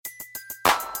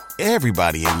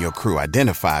Everybody in your crew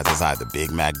identifies as either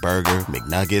Big Mac Burger,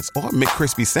 McNuggets, or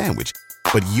McCrispy Sandwich.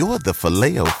 But you're the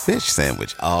Filet-O-Fish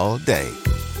Sandwich all day.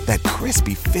 That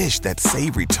crispy fish, that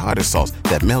savory tartar sauce,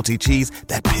 that melty cheese,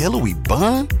 that pillowy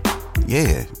bun.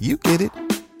 Yeah, you get it.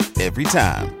 Every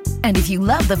time. And if you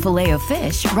love the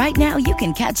Filet-O-Fish, right now you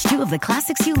can catch two of the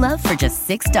classics you love for just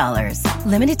 $6.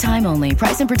 Limited time only.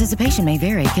 Price and participation may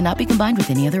vary. Cannot be combined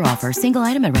with any other offer. Single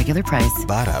item at regular price.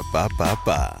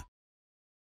 Ba-da-ba-ba-ba.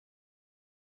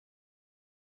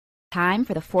 Time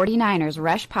for the 49ers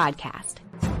Rush Podcast.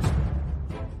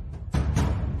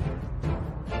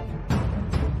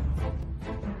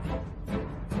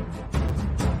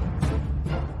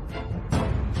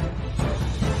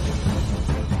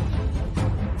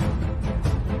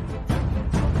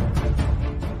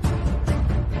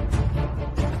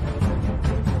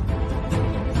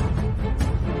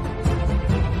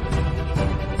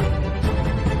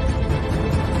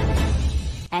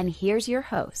 And here's your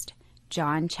host,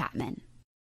 John Chapman.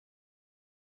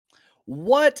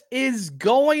 What is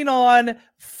going on,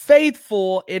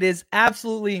 faithful? It is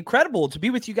absolutely incredible to be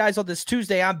with you guys on this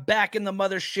Tuesday. I'm back in the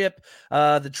mothership.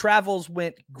 The travels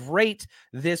went great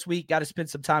this week. Got to spend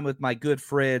some time with my good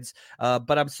friends,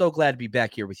 but I'm so glad to be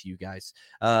back here with you guys.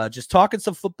 Just talking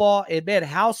some football. And man,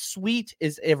 how sweet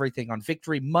is everything on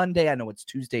Victory Monday? I know it's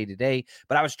Tuesday today,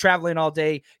 but I was traveling all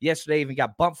day yesterday, even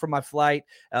got bumped from my flight,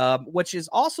 which is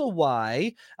also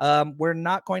why we're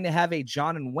not going to have a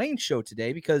John and Wayne show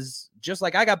today, because just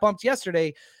like I got bumped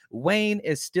yesterday, Wayne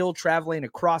is still traveling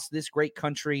across this great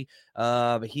country.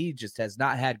 He just has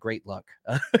not had great luck.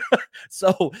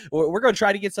 So we're going to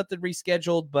try to get something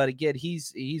rescheduled. But again,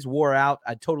 he's wore out.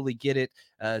 I totally get it.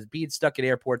 Being stuck at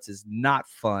airports is not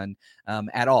fun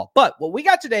at all. But what we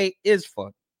got today is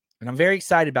fun. And I'm very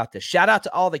excited about this. Shout out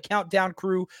to all the Countdown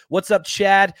crew. What's up,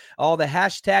 Chad? All the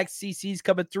hashtag CCs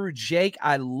coming through. Jake,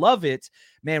 I love it.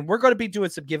 Man, we're going to be doing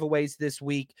some giveaways this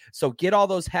week. So get all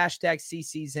those hashtag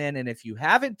CCs in. And if you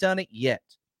haven't done it yet,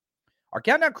 our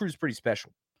Countdown crew is pretty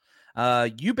special.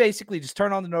 You basically just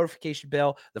turn on the notification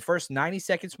bell. The first 90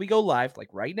 seconds we go live, like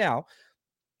right now,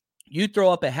 you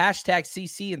throw up a hashtag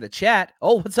CC in the chat.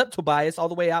 Oh, what's up, Tobias? All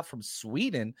the way out from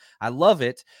Sweden. I love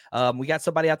it. We got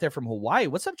somebody out there from Hawaii.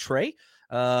 What's up, Trey?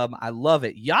 I love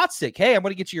it. Yatsik. Hey, I'm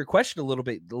going to get to your question a little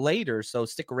bit later, so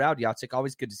stick around, Yatsik.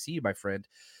 Always good to see you, my friend.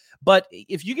 But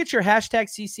if you get your hashtag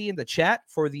CC in the chat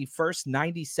for the first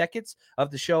 90 seconds of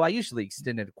the show, I usually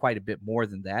extend it quite a bit more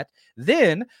than that.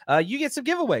 Then you get some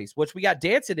giveaways, which we got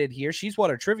Dancing in here. She's won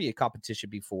a trivia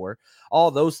competition before, all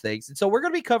those things. And so we're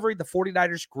going to be covering the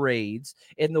 49ers grades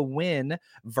in the win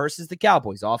versus the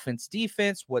Cowboys. Offense,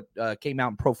 defense, what came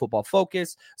out in Pro Football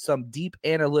Focus, some deep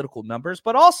analytical numbers.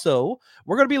 But also,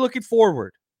 we're going to be looking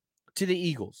forward to the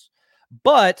Eagles.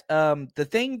 But the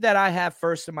thing that I have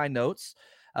first in my notes,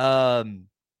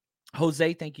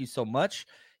 Jose, thank you so much.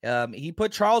 He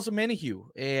put Charles Omenihu,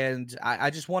 and I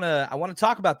just want to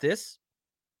talk about this.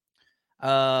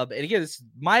 And again, this is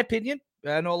my opinion.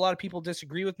 I know a lot of people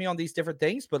disagree with me on these different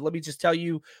things, but let me just tell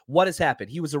you what has happened.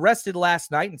 He was arrested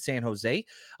last night in San Jose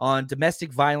on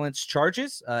domestic violence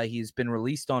charges. He's been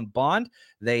released on bond.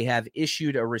 They have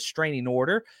issued a restraining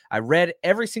order. I read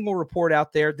every single report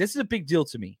out there. This is a big deal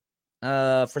to me.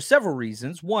 For several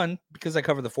reasons. One, because I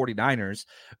cover the 49ers,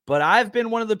 but I've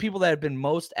been one of the people that have been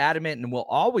most adamant and will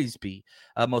always be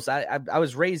I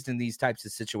was raised in these types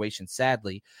of situations,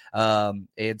 sadly.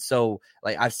 And so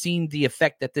like I've seen the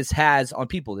effect that this has on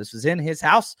people. This was in his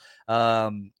house.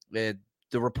 The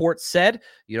report said,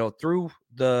 threw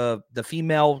the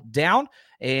female down,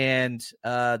 and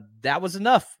that was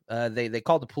enough. They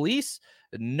called the police.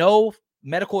 No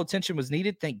medical attention was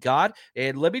needed, thank God.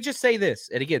 And let me just say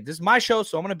this, and again, this is my show,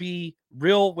 so I'm going to be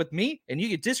real with me, and you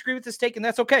can disagree with this take, and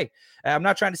that's okay. I'm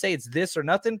not trying to say it's this or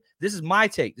nothing. This is my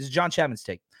take. This is John Chapman's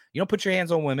take. You don't put your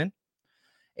hands on women,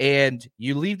 and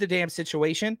you leave the damn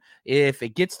situation if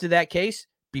it gets to that case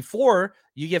before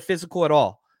you get physical at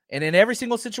all. And in every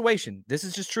single situation, this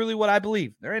is just truly what I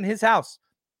believe. They're in his house.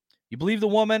 You believe the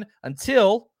woman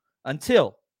until,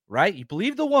 right? You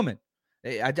believe the woman.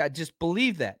 I just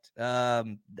believe that.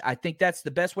 I think that's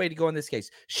the best way to go in this case.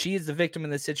 She is the victim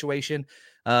in this situation.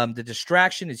 The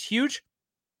distraction is huge.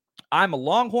 I'm a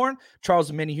Longhorn. Charles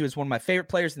Omenihu is one of my favorite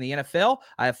players in the NFL.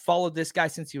 I have followed this guy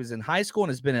since he was in high school and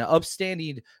has been an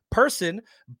upstanding person.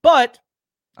 But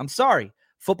I'm sorry,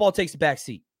 football takes a back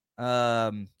seat.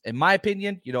 In my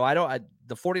opinion, the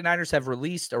 49ers have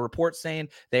released a report saying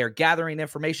they are gathering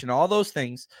information, all those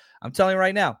things. I'm telling you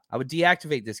right now, I would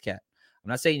deactivate this cat. I'm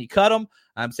not saying you cut him.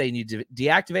 I'm saying you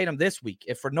deactivate him this week.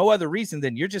 If for no other reason,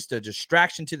 then you're just a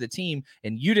distraction to the team,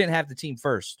 and you didn't have the team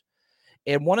first.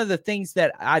 And one of the things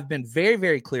that I've been very,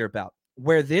 very clear about,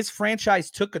 where this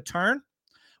franchise took a turn,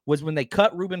 was when they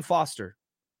cut Reuben Foster.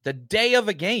 The day of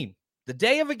a game.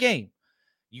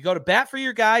 You go to bat for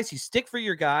your guys. You stick for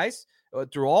your guys.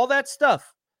 Through all that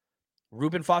stuff,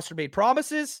 Reuben Foster made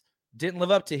promises, didn't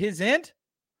live up to his end.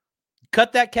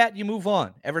 Cut that cat, you move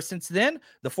on. Ever since then,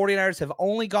 the 49ers have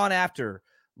only gone after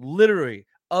literally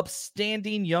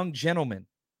upstanding young gentlemen.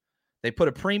 They put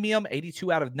a premium.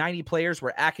 82 out of 90 players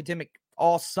were academic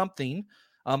all something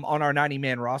on our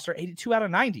 90-man roster. 82 out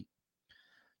of 90.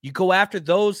 You go after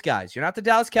those guys. You're not the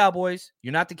Dallas Cowboys.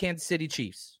 You're not the Kansas City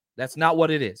Chiefs. That's not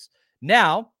what it is.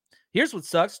 Now, here's what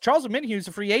sucks. Charles Omenihu is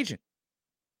a free agent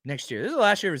next year. This is the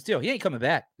last year of his deal. He ain't coming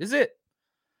back. This is it.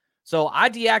 So I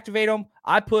deactivate him.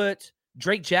 I put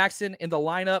Drake Jackson in the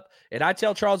lineup, and I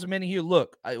tell Charles Omenihu,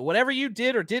 look, whatever you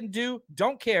did or didn't do,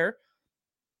 don't care.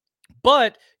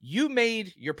 But you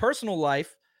made your personal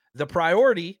life the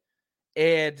priority,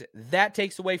 and that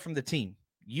takes away from the team.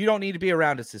 You don't need to be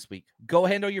around us this week. Go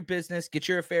handle your business, get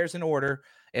your affairs in order,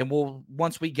 and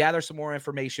once we gather some more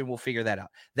information, we'll figure that out.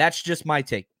 That's just my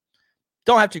take.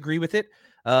 Don't have to agree with it,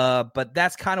 but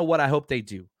that's kind of what I hope they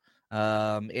do.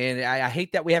 And I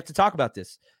hate that we have to talk about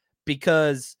this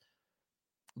because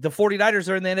the 49ers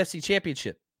are in the NFC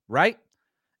Championship, right?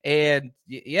 And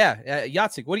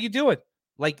Yatsik, what are you doing?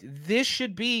 Like, this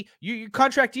should be your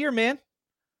contract year, man.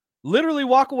 Literally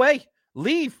walk away.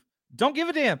 Leave. Don't give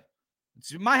a damn.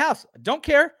 It's my house. Don't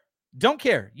care.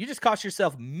 You just cost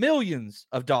yourself millions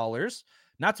of dollars.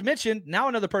 Not to mention, now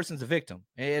another person's a victim.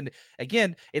 And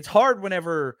again, it's hard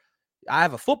whenever I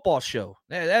have a football show.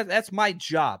 That's my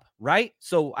job, right?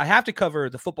 So I have to cover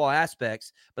the football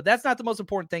aspects, but that's not the most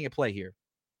important thing at play here.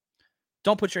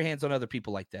 Don't put your hands on other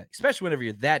people like that, especially whenever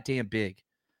you're that damn big.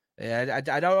 I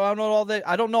don't know all the.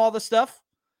 I don't know all the stuff.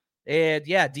 And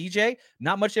yeah, DJ,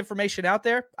 not much information out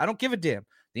there. I don't give a damn.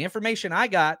 The information I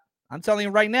got, I'm telling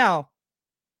you right now,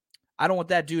 I don't want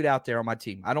that dude out there on my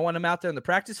team. I don't want him out there in the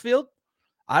practice field.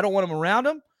 I don't want him around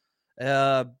him.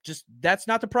 Just that's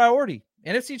not the priority.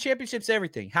 NFC Championship's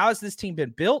everything. How has this team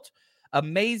been built?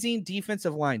 Amazing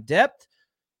defensive line depth.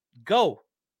 Go.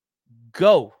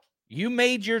 You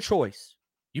made your choice.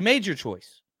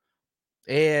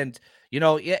 And,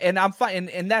 and I'm fine.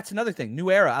 And that's another thing.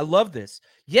 New era. I love this.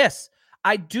 Yes,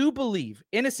 I do believe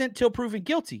innocent till proven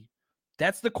guilty.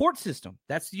 That's the court system.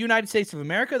 That's the United States of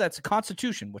America. That's the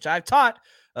Constitution, which I've taught,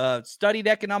 studied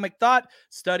economic thought,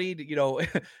 studied,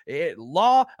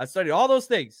 law. I studied all those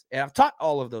things, and I've taught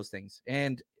all of those things.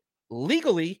 And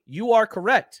legally, you are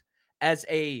correct. As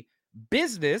a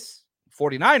business,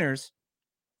 49ers,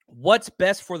 what's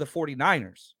best for the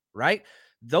 49ers, right?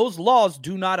 Those laws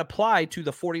do not apply to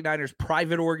the 49ers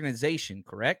private organization,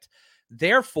 correct?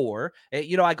 Therefore,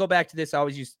 I go back to this. I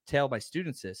always used to tell my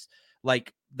students this,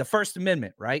 like the First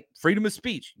Amendment, right? Freedom of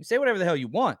speech. You say whatever the hell you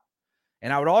want.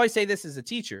 And I would always say this as a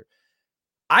teacher.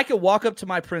 I could walk up to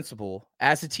my principal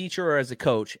as a teacher or as a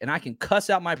coach, and I can cuss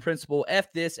out my principal,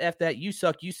 F this, F that, you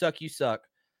suck.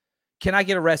 Can I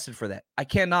get arrested for that? I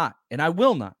cannot, and I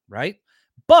will not, right?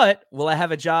 But will I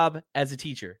have a job as a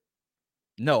teacher?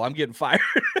 No, I'm getting fired.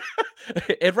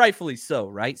 And rightfully so,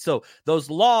 right? So those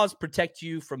laws protect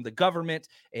you from the government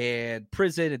and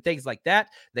prison and things like that.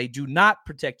 They do not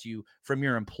protect you from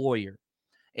your employer.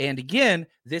 And again,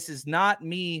 this is not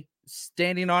me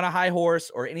standing on a high horse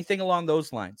or anything along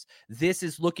those lines. This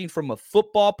is looking from a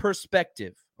football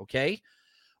perspective, okay?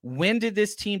 When did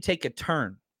this team take a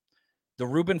turn? The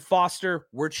Reuben Foster,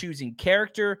 we're choosing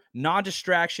character,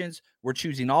 non-distractions. We're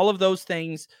choosing all of those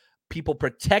things. People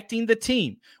protecting the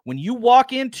team. When you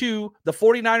walk into the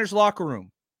 49ers locker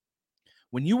room,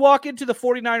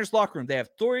 they have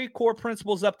 3 core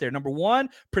principles up there. Number 1,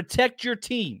 protect your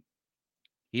team.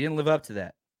 He didn't live up to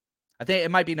that. I think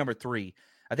it might be number 3.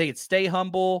 I think it's stay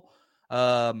humble,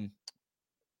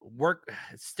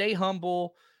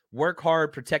 work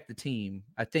hard, protect the team,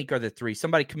 I think are the 3.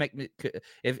 Somebody connect me.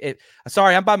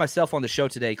 Sorry, I'm by myself on the show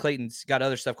today. Clayton's got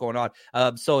other stuff going on.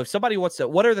 So if somebody wants to,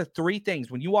 what are the 3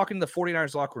 things when you walk into the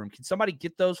 49ers locker room? Can somebody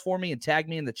get those for me and tag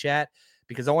me in the chat?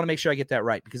 Because I want to make sure I get that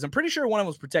right. Because I'm pretty sure one of them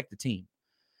was protect the team.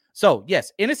 So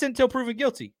yes, innocent until proven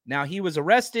guilty. Now he was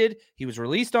arrested. He was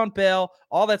released on bail.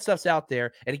 All that stuff's out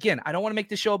there. And again, I don't want to make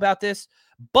this show about this,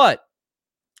 but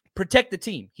protect the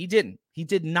team. He didn't. He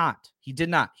did not. He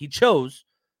chose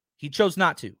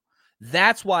not to.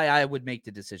 That's why I would make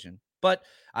the decision. But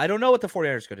I don't know what the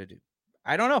 49ers are going to do.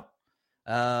 I don't know.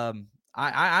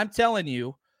 I'm telling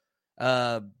you,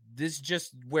 this is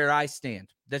just where I stand.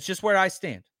 That's just where I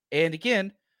stand. And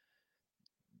again,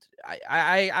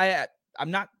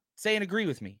 I'm not saying agree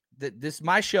with me. this is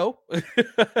my show.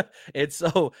 And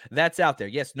so that's out there.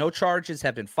 Yes, no charges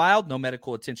have been filed, no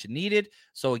medical attention needed.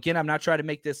 So again, I'm not trying to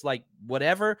make this like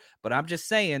whatever, but I'm just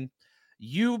saying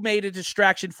you made a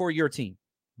distraction for your team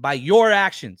by your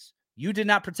actions. You did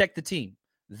not protect the team.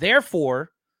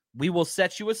 Therefore, we will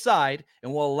set you aside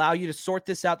and will allow you to sort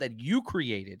this out that you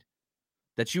created,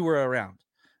 that you were around.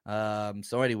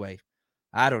 So anyway,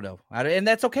 I don't know. And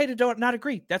that's okay to not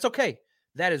agree. That's okay.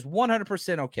 That is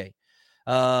 100% okay.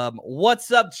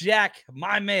 What's up, Jack?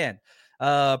 My man.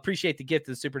 Appreciate the gift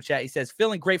of the super chat. He says,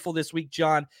 feeling grateful this week,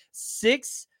 John.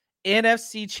 6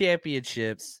 NFC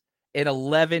championships in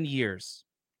 11 years.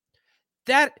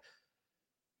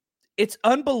 It's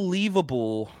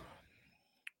unbelievable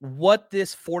what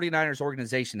this 49ers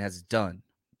organization has done.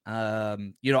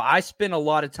 I spent a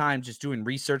lot of time just doing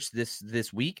research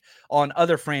this week on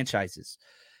other franchises.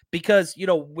 Because,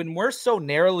 when we're so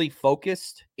narrowly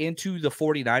focused into the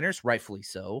 49ers, rightfully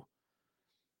so,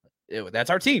 that's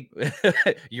our team.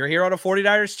 You're here on a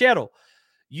 49ers channel.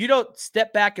 You don't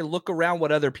step back and look around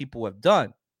what other people have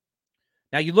done.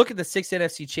 Now, you look at the 6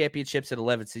 NFC championships at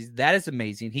 11 seasons. That is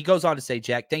amazing. He goes on to say,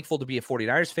 Jack, thankful to be a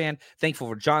 49ers fan. Thankful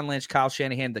for John Lynch, Kyle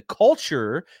Shanahan, the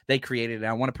culture they created. And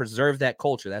I want to preserve that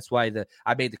culture. That's why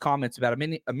I made the comments about a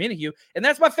minute ago. And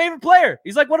that's my favorite player.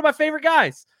 He's like one of my favorite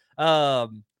guys.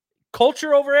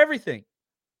 Culture over everything.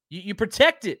 You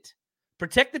protect it.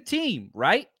 Protect the team,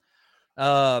 right?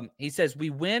 He says,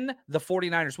 we win the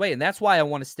 49ers way, and that's why I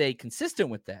want to stay consistent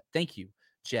with that. Thank you,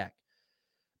 Jack.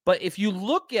 But if you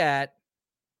look at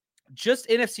just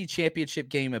NFC championship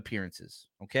game appearances,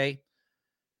 okay,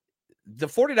 the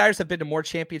 49ers have been to more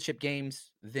championship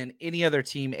games than any other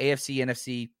team, AFC,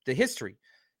 NFC, the history.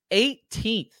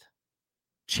 18th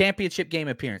championship game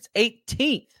appearance.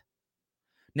 18th.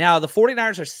 Now, the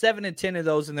 49ers are 7-10 of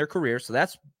those in their career, so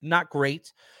that's not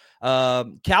great.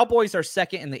 Cowboys are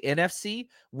second in the NFC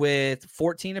with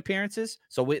 14 appearances.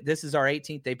 So this is our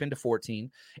 18th. They've been to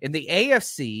 14. In the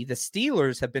AFC, the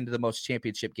Steelers have been to the most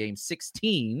championship games,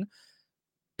 16.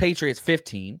 Patriots,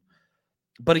 15.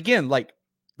 But again, like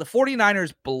the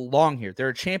 49ers belong here. They're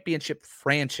a championship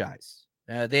franchise.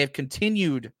 They have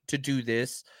continued to do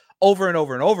this over and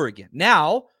over and over again.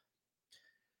 Now,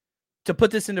 to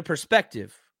put this into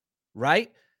perspective,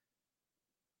 right?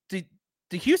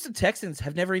 The Houston Texans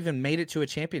have never even made it to a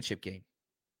championship game.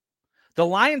 The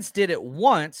Lions did it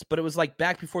once, but it was like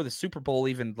back before the Super Bowl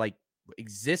even like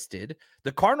existed.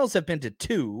 The Cardinals have been to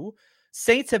 2.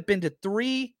 Saints have been to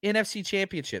 3 NFC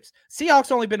championships.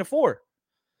 Seahawks only been to 4.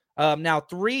 Now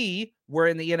 3 were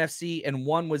in the NFC and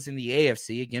 1 was in the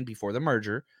AFC, again, before the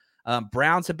merger.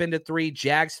 Browns have been to 3,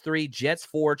 Jags 3, Jets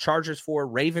 4, Chargers 4,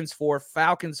 Ravens 4,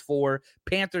 Falcons 4,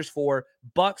 Panthers 4,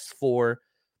 Bucks 4.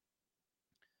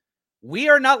 We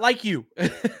are not like you.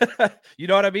 You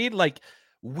know what I mean? Like,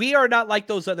 we are not like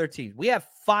those other teams. We have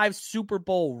 5 Super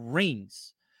Bowl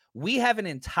rings. We have an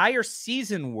entire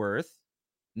season worth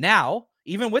now,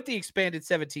 even with the expanded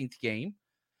 17th game.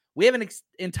 We have an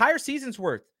entire season's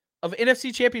worth of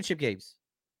NFC championship games.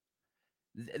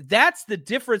 That's the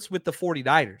difference with the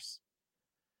 49ers.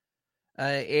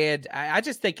 And I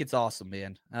just think it's awesome,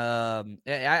 man.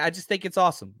 I just think it's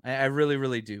awesome. I really,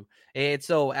 really do. And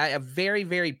so I'm very,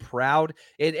 very proud.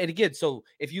 And again, so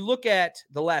if you look at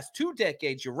the last 2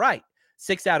 decades, you're right.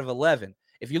 6 out of 11.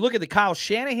 If you look at the Kyle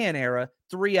Shanahan era,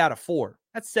 3 out of 4.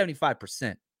 That's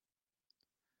 75%.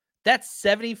 That's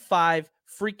 75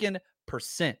 freaking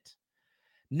 %.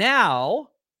 Now,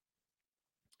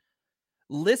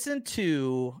 listen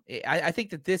to, I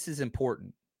think that this is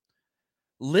important.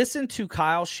 Listen to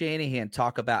Kyle Shanahan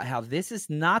talk about how this is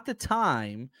not the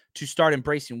time to start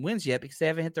embracing wins yet because they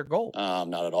haven't hit their goal.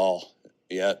 Not at all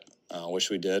yet. Wish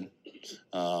we did.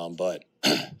 But,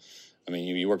 I mean,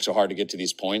 you work so hard to get to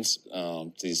these points,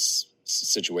 these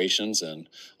situations, and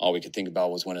all we could think about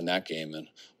was winning that game. And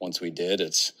once we did,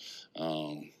 it's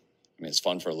it's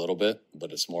fun for a little bit,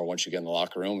 but it's more once you get in the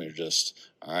locker room, you're just,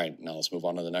 all right, now let's move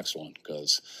on to the next one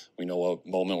because we know what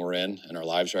moment we're in our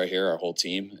lives right here, our whole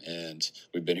team, and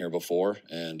we've been here before,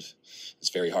 and it's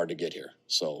very hard to get here.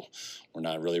 So we're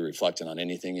not really reflecting on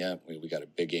anything yet. We got a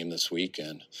big game this week,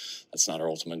 and that's not our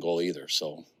ultimate goal either.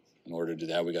 So in order to do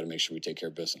that, we got to make sure we take care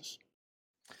of business.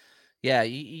 Yeah,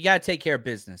 you got to take care of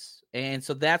business. And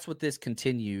so that's what this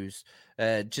continues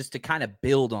just to kind of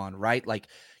build on, right? Like,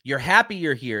 you're happy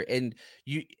you're here, and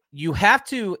you have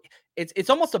to, it's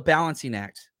almost a balancing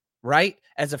act, right?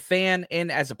 As a fan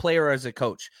and as a player or as a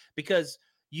coach, because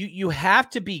you have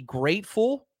to be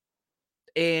grateful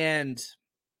and,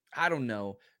 I don't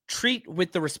know, treat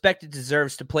with the respect it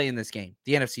deserves to play in this game,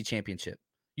 the NFC Championship.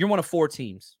 You're one of 4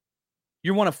 teams.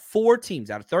 You're one of 4 teams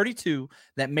out of 32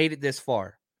 that made it this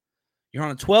far. You're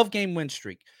on a 12-game win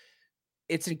streak.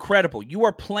 It's incredible. You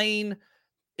are playing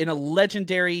in a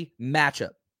legendary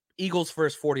matchup. Eagles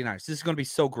versus 49ers. This is going to be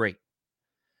so great.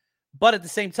 But at the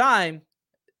same time,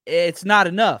 it's not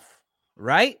enough,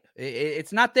 right?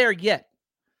 It's not there yet.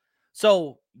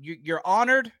 So you're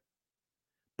honored,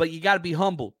 but you got to be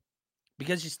humbled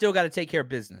because you still got to take care of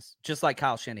business, just like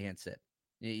Kyle Shanahan said.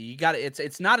 You got to,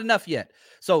 it's not enough yet.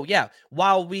 So yeah,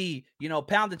 while we,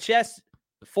 pound the chest,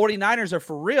 the 49ers are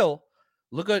for real.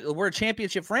 Look at, we're a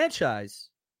championship franchise.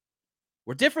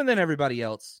 We're different than everybody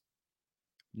else.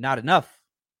 Not enough.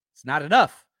 It's not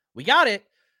enough. We got it.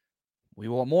 We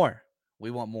want more.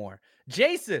 We want more.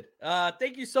 Jason,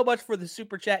 thank you so much for the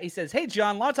super chat. He says, hey,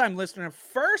 John, longtime listener,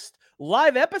 first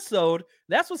live episode.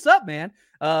 That's what's up, man.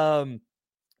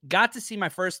 Got to see my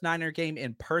first Niner game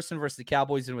in person versus the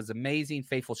Cowboys, and it was amazing.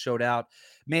 Faithful showed out.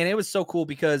 Man, it was so cool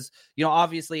because,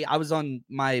 obviously I was on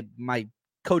my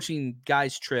coaching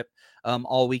guys trip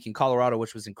all week in Colorado,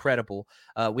 which was incredible.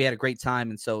 We had a great time,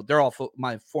 and so they're all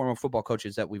my former football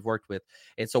coaches that we've worked with.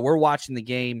 And so we're watching the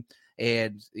game,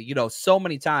 and, so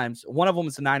many times, one of them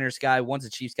is a Niners guy, one's a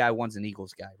Chiefs guy, one's an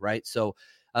Eagles guy, right? So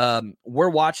we're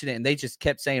watching it, and they just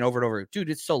kept saying over and over,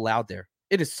 dude, it's so loud there.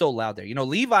 It is so loud there.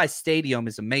 Levi Stadium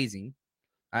is amazing.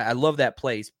 I love that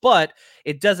place, but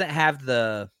it doesn't have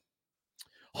the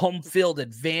home field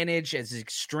advantage as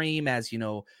extreme as,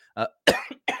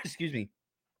 excuse me,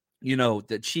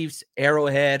 the Chiefs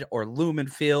Arrowhead or Lumen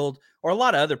Field or a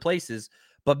lot of other places.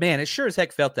 But man, it sure as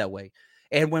heck felt that way.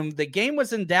 And when the game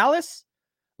was in Dallas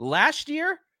last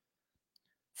year,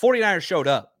 49ers showed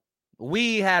up.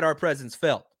 We had our presence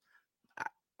felt.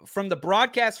 From the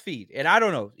broadcast feed, and I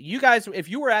don't know, you guys, if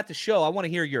you were at the show, I want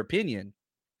to hear your opinion.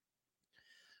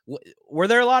 Were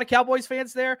there a lot of Cowboys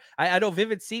fans there? I know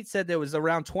Vivid Seat said there was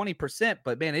around 20%,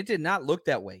 but man, it did not look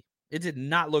that way. It did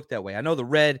not look that way. I know the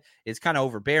red is kind of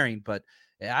overbearing, but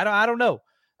I don't know.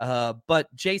 But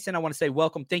Jason, I want to say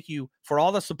welcome. Thank you for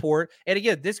all the support. And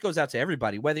again, this goes out to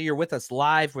everybody, whether you're with us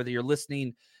live, whether you're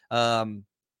listening,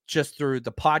 just through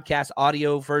the podcast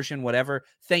audio version, whatever.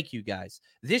 Thank you guys.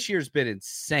 This year's been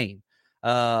insane.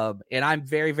 And I'm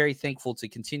very, very thankful to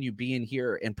continue being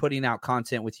here and putting out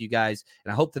content with you guys.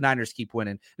 And I hope the Niners keep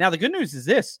winning. Now, the good news is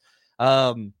this.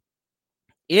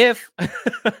 If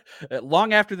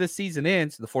long after this season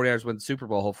ends, the 49ers win the Super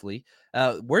Bowl, hopefully,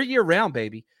 we're year round,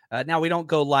 baby. Now we don't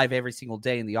go live every single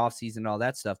day in the off season and all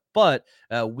that stuff, but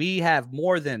we have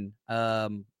more than,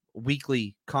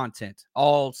 weekly content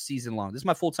all season long. This is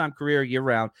my full-time career year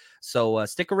round. So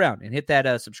stick around and hit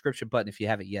that subscription button if you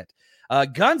haven't yet.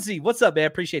 Gunzy, what's up, man?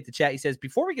 Appreciate the chat. He says,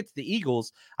 before we get to the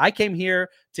Eagles, I came here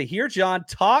to hear John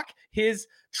talk his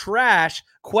trash.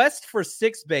 Quest for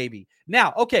 6, baby.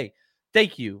 Now, okay.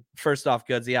 Thank you. First off,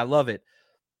 Gunzy, I love it.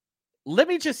 Let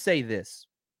me just say this.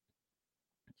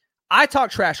 I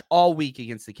talk trash all week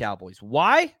against the Cowboys.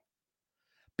 Why?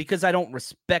 Because I don't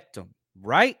respect them,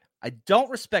 right? I don't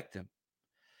respect them.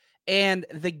 And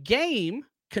the game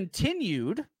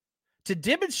continued to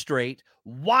demonstrate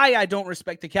why I don't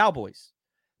respect the Cowboys.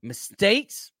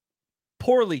 Mistakes,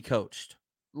 poorly coached.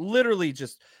 Literally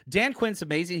just, Dan Quinn's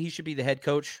amazing. He should be the head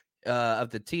coach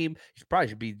of the team. He probably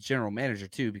should be general manager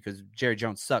too, because Jerry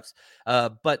Jones sucks.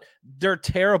 But they're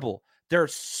terrible. They're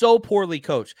so poorly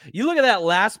coached. You look at that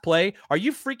last play. Are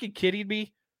you freaking kidding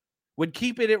me? When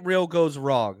keeping it real goes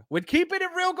wrong. When keeping it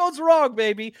real goes wrong,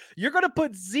 baby. You're going to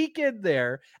put Zeke in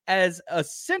there as a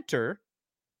center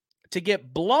to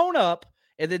get blown up,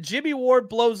 and then Jimmy Ward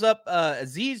blows up.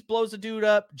 Azeez blows a dude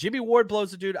up. Jimmy Ward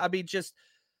blows a dude. I mean, just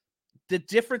the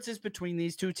differences between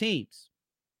these two teams.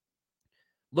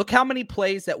 Look how many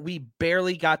plays that we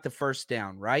barely got the first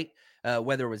down, right?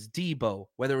 Whether it was Debo,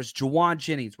 whether it was Juwan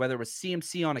Jennings, whether it was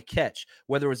CMC on a catch,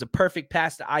 whether it was a perfect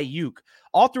pass to Ayuk,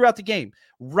 all throughout the game,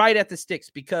 right at the sticks,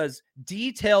 because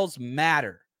details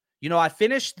matter. I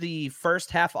finished the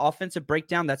first half offensive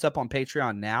breakdown. That's up on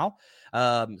Patreon now.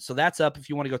 So that's up if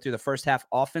you want to go through the first half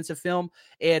offensive film.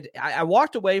 And I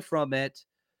walked away from it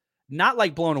not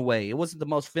like blown away. It wasn't the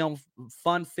most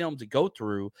fun film to go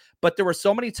through, but there were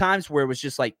so many times where it was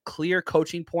just like clear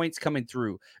coaching points coming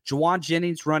through. Juwan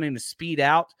Jennings running the speed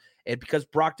out, and because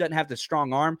Brock doesn't have the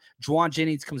strong arm, Juwan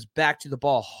Jennings comes back to the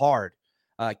ball hard,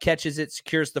 catches it,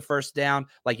 secures the first down.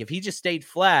 Like if he just stayed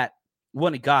flat,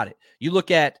 wouldn't have got it. You look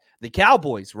at the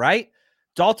Cowboys, right?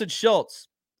 Dalton Schultz,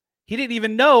 he didn't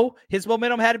even know his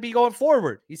momentum had to be going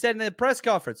forward. He said in the press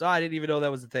conference, I didn't even know that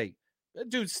was the thing.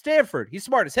 Dude, Stanford, he's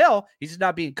smart as hell. He's just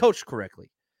not being coached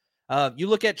correctly. You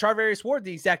look at Charvarius Ward,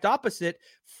 the exact opposite,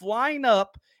 flying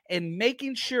up and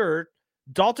making sure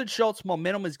Dalton Schultz's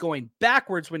momentum is going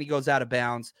backwards when he goes out of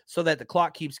bounds so that the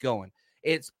clock keeps going.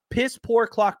 It's piss poor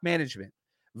clock management.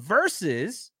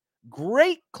 versus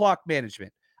great clock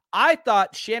management. I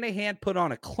thought Shanahan put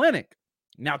on a clinic.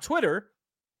 Now, Twitter,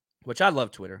 which I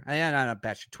love Twitter. I'm not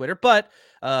bashing Twitter, but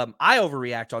I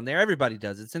overreact on there. Everybody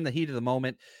does. It's in the heat of the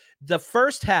moment. The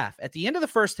first half, at the end of the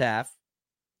first half,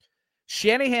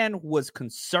 Shanahan was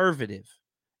conservative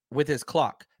with his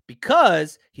clock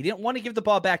because he didn't want to give the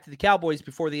ball back to the Cowboys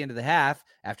before the end of the half,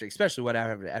 after especially what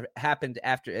happened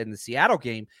after in the Seattle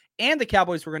game, and the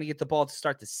Cowboys were going to get the ball to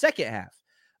start the second half.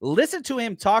 Listen to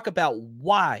him talk about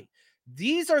why.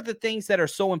 These are the things that are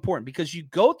so important because you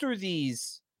go through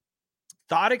these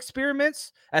thought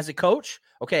experiments as a coach.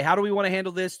 Okay, how do we want to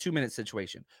handle this 2-minute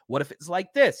situation? What if it's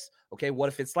like this? Okay, what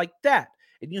if it's like that?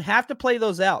 And you have to play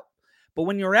those out. But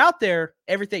when you're out there,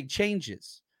 everything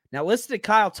changes. Now, listen to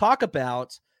Kyle talk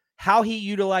about how he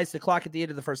utilized the clock at the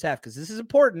end of the first half, because this is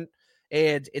important,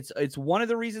 and it's one of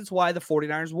the reasons why the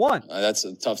 49ers won. That's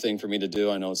a tough thing for me to do.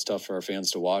 I know it's tough for our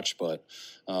fans to watch, but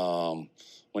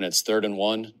when it's 3rd and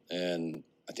 1, and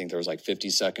I think there was like 50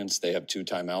 seconds, they have 2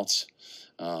 timeouts.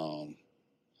 I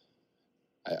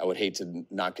would hate to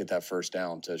not get that first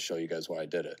down to show you guys why I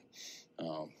did it.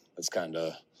 It's kind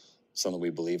of something we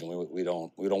believe in. We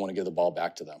don't want to give the ball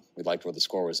back to them. We liked where the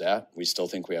score was at. We still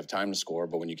think we have time to score,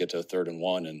 but when you get to a 3rd and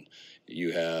 1 and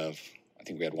you have, I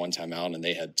think we had 1 timeout and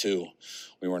they had 2,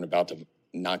 we weren't about to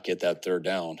not get that 3rd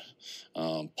down,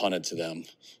 punt it to them,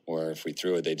 or if we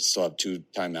threw it, they'd still have 2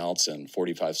 timeouts and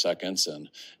 45 seconds, and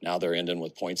now they're ending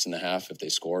with points in the half if they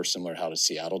score, similar to how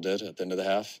Seattle did at the end of the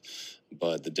half.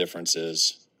 But the difference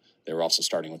is they were also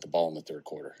starting with the ball in the 3rd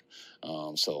quarter.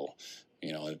 So,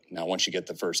 you know, now once you get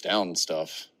the first down and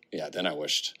stuff, yeah, then I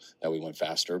wished that we went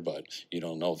faster, but you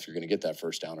don't know if you're going to get that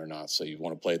first down or not. So you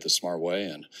want to play it the smart way,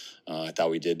 and I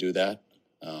thought we did do that.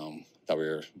 Thought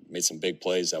we made some big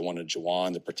plays. I wanted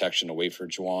Juwan, the protection to wait for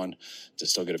Juwan to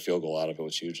still get a field goal out of it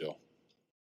was huge, though.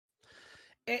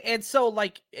 And so,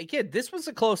 like, again, this was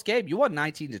a close game. You won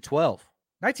 19-12.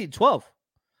 19-12.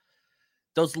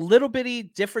 Those little bitty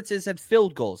differences in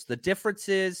field goals, the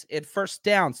differences in first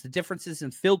downs, the differences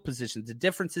in field positions, the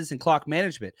differences in clock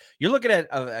management. You're looking at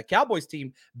a Cowboys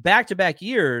team back-to-back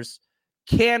years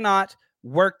cannot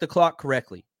work the clock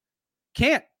correctly.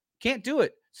 Can't do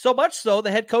it. So much so,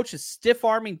 the head coach is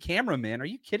stiff-arming cameramen. Are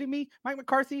you kidding me? Mike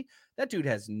McCarthy? That dude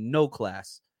has no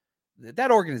class.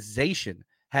 That organization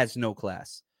has no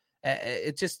class.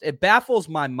 It baffles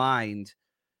my mind,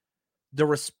 the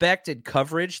respect and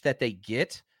coverage that they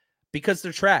get, because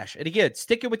they're trash. And again,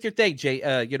 stick it with your thing,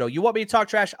 Jay. You want me to talk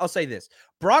trash? I'll say this.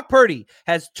 Brock Purdy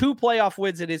has 2 playoff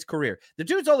wins in his career. The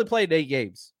dude's only played 8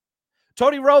 games.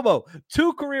 Tony Romo,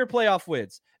 2 career playoff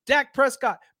wins. Dak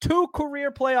Prescott, 2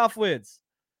 career playoff wins.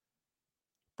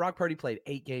 Brock Purdy played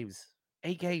 8 games.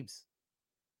 8 games.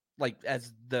 Like,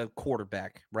 as the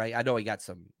quarterback, right? I know he got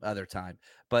some other time,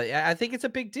 but I think it's a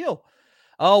big deal.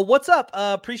 Oh, what's up?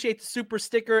 Appreciate the super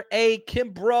sticker. Hey, Kim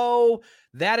Bro,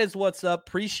 that is what's up.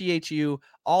 Appreciate you.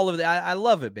 All of that. I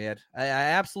love it, man. I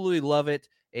absolutely love it.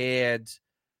 And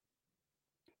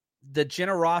the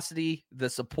generosity, the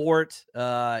support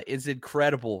is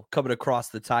incredible coming across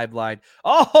the timeline.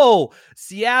 Oh,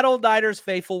 Seattle Niners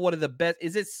faithful, one of the best.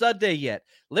 Is it Sunday yet?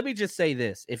 Let me just say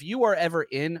this. If you are ever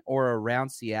in or around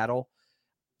Seattle,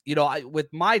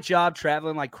 with my job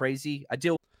traveling like crazy, I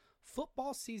deal.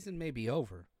 Football season may be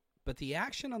over, but the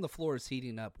action on the floor is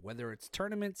heating up. Whether it's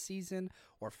tournament season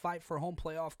or fight for home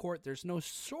playoff court, there's no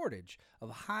shortage of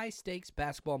high-stakes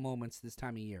basketball moments this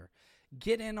time of year.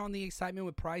 Get in on the excitement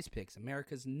with Prize Picks,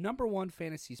 America's #1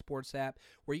 fantasy sports app,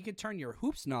 where you can turn your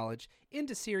hoops knowledge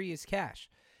into serious cash.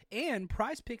 And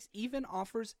Prize Picks even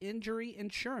offers injury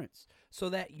insurance so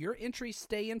that your entries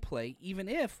stay in play even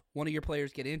if one of your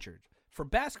players get injured. For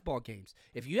basketball games,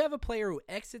 if you have a player who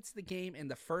exits the game in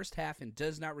the first half and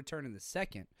does not return in the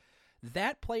second,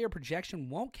 that player projection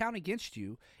won't count against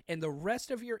you, and the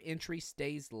rest of your entry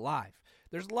stays live.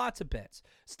 There's lots of bets.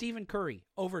 Stephen Curry,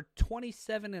 over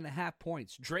 27.5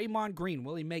 points. Draymond Green,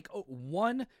 will he make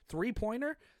 1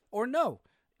 3-pointer or no?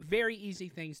 Very easy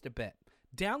things to bet.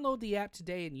 Download the app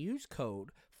today and use code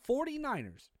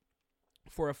 49ers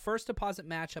for a first deposit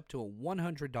match up to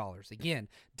 $100. Again,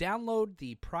 download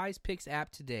the Prize Picks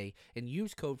app today and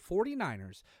use code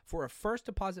 49ers for a first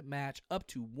deposit match up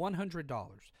to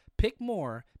 $100. Pick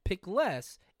more, pick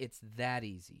less. It's that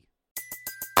easy.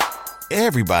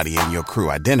 Everybody in your crew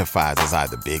identifies as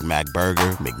either Big Mac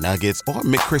Burger, McNuggets, or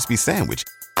McCrispy Sandwich.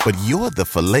 But you're the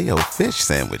Filet-O-Fish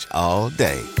Sandwich all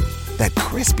day. That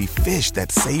crispy fish,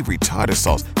 that savory tartar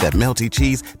sauce, that melty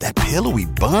cheese, that pillowy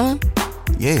bun.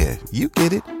 Yeah, you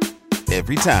get it.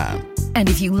 Every time. And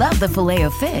if you love the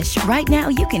Filet-O-Fish, right now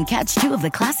you can catch 2 of the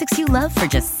classics you love for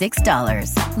just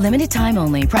 $6. Limited time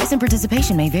only. Price and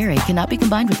participation may vary. Cannot be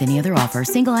combined with any other offer.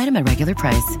 Single item at regular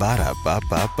price.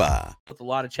 Ba-da-ba-ba-ba. With a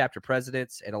lot of chapter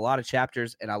presidents and a lot of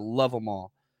chapters, and I love them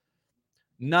all.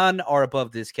 None are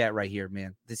above this cat right here,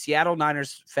 man. The Seattle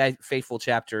Niners faithful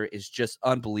chapter is just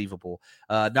unbelievable.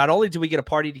 Not only do we get a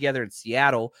party together in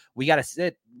Seattle, we got to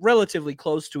sit relatively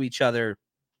close to each other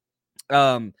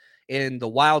in the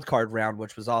wild card round,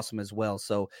 which was awesome as well.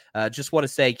 So just want to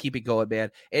say, keep it going, man.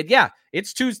 And yeah,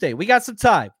 it's Tuesday. We got some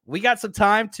time. We got some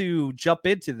time to jump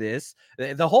into this.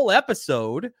 The whole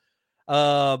episode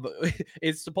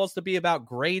is supposed to be about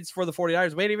grades for the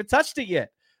 49ers. We ain't even touched it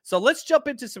yet. So let's jump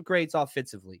into some grades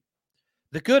offensively.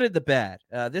 The good and the bad.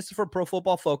 This is from Pro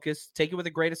Football Focus. Take it with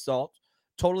a grain of salt.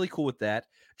 Totally cool with that.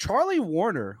 Charlie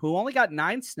Warner, who only got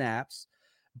 9 snaps,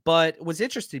 but was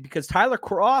interesting because Tyler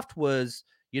Kroft was,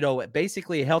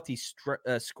 basically a healthy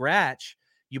scratch.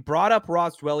 You brought up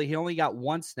Ross Dwelley. He only got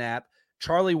 1 snap.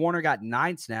 Charlie Warner got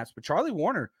 9 snaps, but Charlie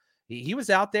Warner, he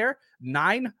was out there,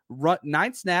 9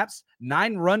 snaps,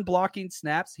 9 run blocking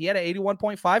snaps. He had an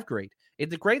 81.5 grade.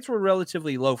 The grades were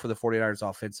relatively low for the 49ers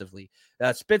offensively.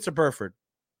 Spencer Burford,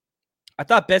 I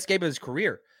thought best game of his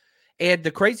career. And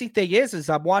the crazy thing is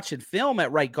I'm watching film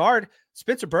at right guard.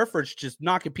 Spencer Burford's just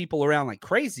knocking people around like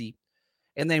crazy.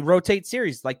 And they rotate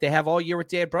series like they have all year with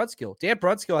Dan Brunskill. Dan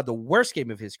Brunskill had the worst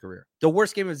game of his career, the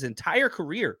worst game of his entire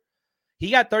career. He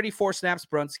got 34 snaps,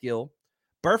 Brunskill.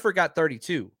 Burford got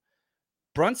 32.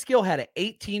 Brunskill had an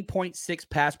 18.6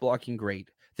 pass blocking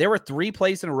grade. There were 3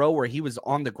 plays in a row where he was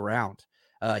on the ground.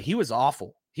 He was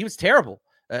awful. He was terrible.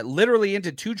 Literally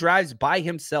into 2 drives by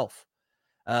himself.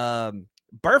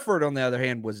 Burford, on the other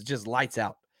hand, was just lights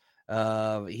out.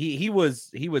 He was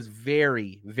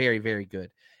very, very, very good.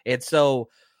 And so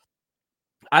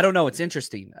I don't know. It's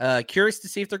interesting. Curious to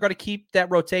see if they're going to keep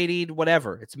that rotating,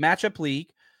 whatever. It's matchup league.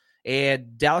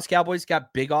 And Dallas Cowboys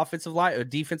got big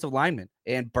defensive linemen.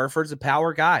 And Burford's a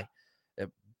power guy.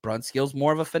 Brunskill's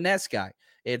more of a finesse guy.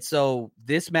 And so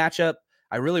this matchup,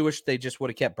 I really wish they just would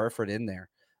have kept Burford in there.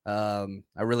 I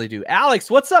really do.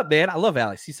 Alex, what's up, man? I love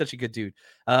Alex. He's such a good dude.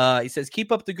 He says,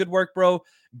 keep up the good work, bro.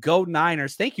 Go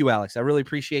Niners. Thank you, Alex. I really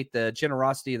appreciate the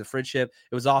generosity and the friendship.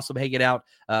 It was awesome hanging out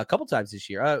a couple times this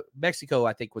year. Mexico,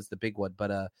 I think, was the big one,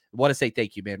 but want to say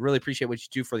thank you, man. Really appreciate what you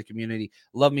do for the community.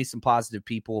 Love me some positive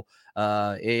people.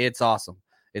 It's awesome.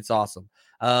 It's awesome.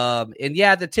 And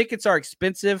yeah, the tickets are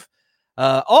expensive.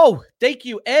 Thank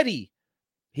you, Eddie.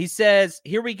 He says,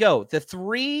 here we go.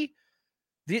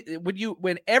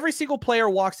 When every single player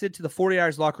walks into the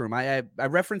 49ers locker room, I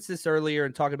referenced this earlier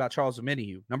and talking about Charles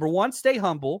Omenihu. Number 1, stay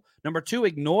humble. Number 2,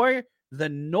 ignore the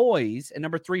noise. And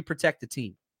number 3, protect the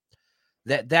team.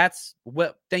 That's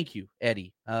what. Thank you,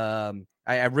 Eddie. I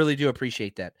really do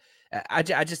appreciate that. I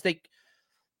just think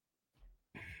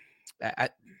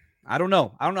I don't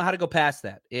know. I don't know how to go past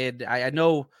that. And I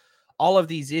know all of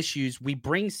these issues, we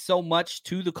bring so much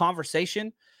to the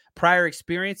conversation, prior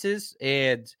experiences,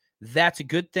 and that's a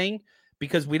good thing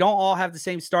because we don't all have the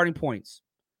same starting points.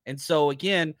 And so,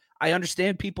 again, I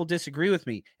understand people disagree with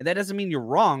me, and that doesn't mean you're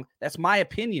wrong. That's my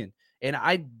opinion, and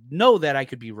I know that I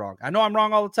could be wrong. I know I'm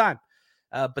wrong all the time,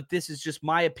 but this is just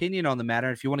my opinion on the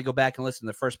matter. If you want to go back and listen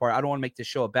to the first part, I don't want to make this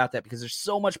show about that because there's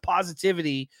so much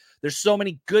positivity. There's so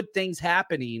many good things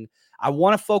happening. I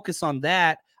want to focus on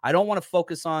that. I don't want to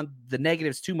focus on the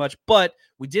negatives too much, but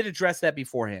we did address that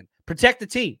beforehand. Protect the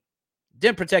team.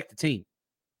 Didn't protect the team.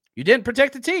 You didn't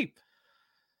protect the team.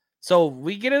 So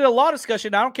we get into a law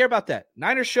discussion. I don't care about that.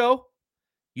 Niners show,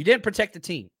 you didn't protect the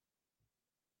team.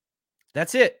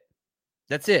 That's it.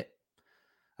 That's it.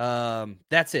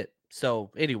 That's it. So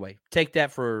anyway, take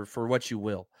that for what you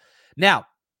will. Now,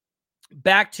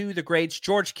 back to the grades.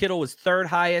 George Kittle was 3rd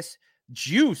highest.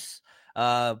 Juice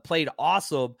played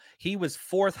awesome. He was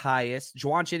 4th highest.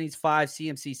 Juwan Jennings 5,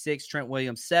 CMC 6, Trent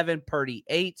Williams 7, Purdy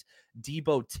 8,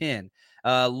 Debo 10.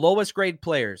 Lowest grade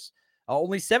players.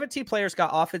 Only 17 players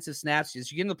got offensive snaps.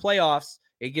 As you get in the playoffs,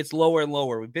 it gets lower and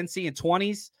lower. We've been seeing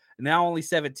 20s, now only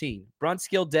 17.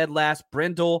 Brunskill dead last.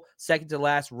 Brindle second to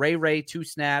last. Ray 2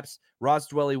 snaps. Ross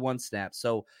Dwelley 1 snap.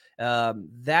 So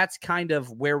that's kind of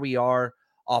where we are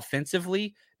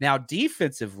offensively. Now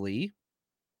defensively,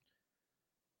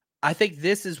 I think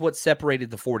this is what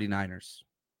separated the 49ers.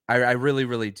 I really,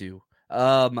 really do.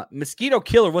 Mosquito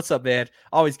Killer, what's up, man?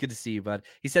 Always good to see you, bud.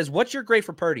 He says, what's your grade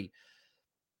for Purdy?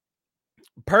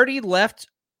 Purdy left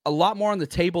a lot more on the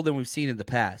table than we've seen in the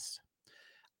past.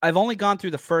 I've only gone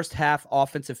through the first half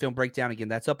offensive film breakdown again.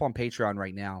 That's up on Patreon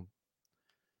right now.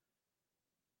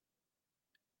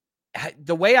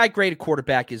 the way I grade a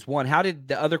quarterback is, one, how did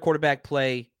the other quarterback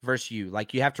play versus you?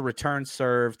 Like, you have to return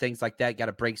serve, things like that. Got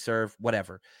to break serve,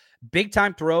 whatever. Big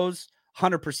time throws,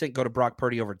 100% go to Brock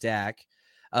Purdy over Dak.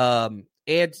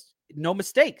 And no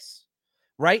mistakes,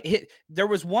 right? There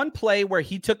was one play where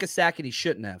he took a sack and he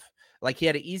shouldn't have. Like, he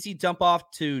had an easy dump off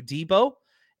to Debo,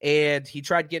 and he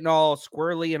tried getting all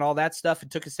squirrely and all that stuff and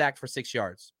took a sack for 6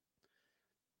 yards.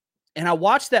 And I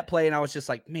watched that play and I was just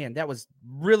like, man, that was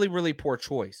really, really poor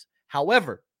choice.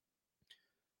 However,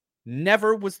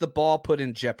 never was the ball put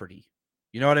in jeopardy.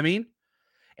 You know what I mean?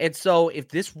 And so if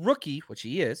this rookie, which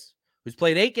he is, who's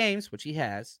played 8 games, which he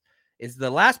has, is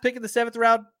the last pick of the 7th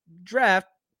round draft,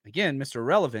 again, Mr.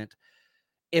 Irrelevant,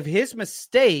 if his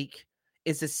mistake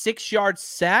is a 6-yard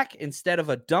sack instead of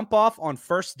a dump off on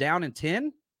 1st down and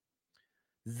 10,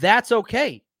 that's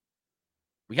okay.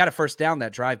 We got a 1st down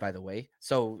that drive, by the way.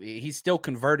 So he still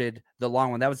converted the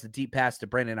long one. That was the deep pass to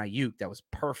Brandon Ayuk. That was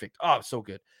perfect. Oh, so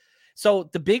good. So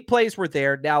the big plays were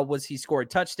there. Now, was he scored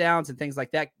touchdowns and things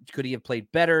like that? Could he have played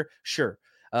better? Sure.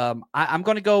 I'm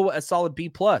going to go a solid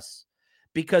B+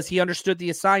 because he understood the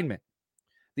assignment.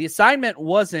 The assignment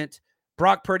wasn't,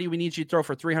 Brock Purdy, we need you to throw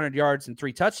for 300 yards and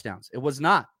 3 touchdowns. It was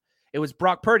not. It was,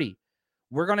 Brock Purdy,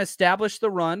 we're going to establish the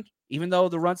run, even though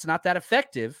the run's not that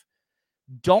effective.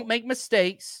 Don't make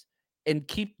mistakes and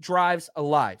keep drives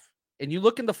alive. And you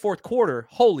look in the 4th quarter,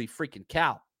 holy freaking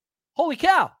cow. Holy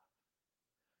cow.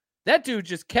 That dude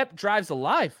just kept drives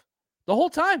alive the whole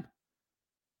time.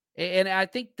 And I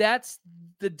think that's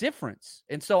the difference.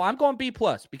 And so I'm going B+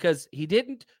 because he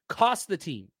didn't cost the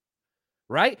team,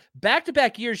 right?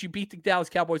 Back-to-back years, you beat the Dallas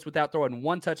Cowboys without throwing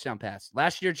 1 touchdown pass.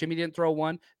 Last year, Jimmy didn't throw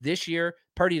 1. This year,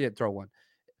 Purdy didn't throw 1.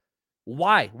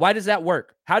 Why? Why does that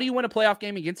work? How do you win a playoff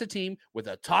game against a team with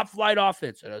a top flight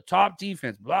offense and a top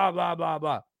defense? Blah, blah, blah,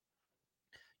 blah.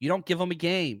 You don't give them a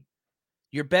game.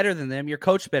 You're better than them. Your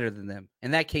coach better than them.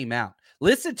 And that came out.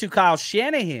 Listen to Kyle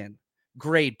Shanahan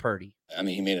grade Purdy. I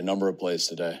mean, he made a number of plays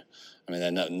today. I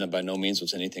mean, that by no means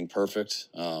was anything perfect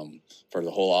for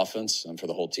the whole offense and for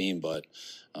the whole team, but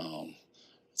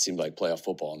it seemed like playoff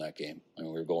football in that game. I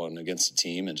mean, we were going against a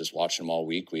team and just watching them all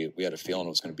week. We had a feeling it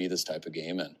was going to be this type of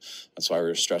game, and that's why we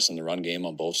were stressing the run game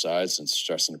on both sides and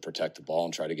stressing to protect the ball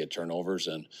and try to get turnovers,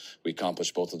 and we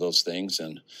accomplished both of those things.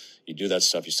 And you do that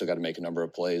stuff, you still got to make a number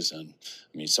of plays. And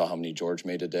I mean, you saw how many George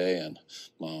made today, and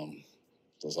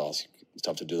those also, it's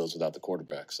tough to do those without the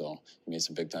quarterback. So he made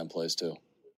some big time plays too.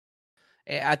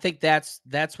 I think that's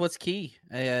what's key.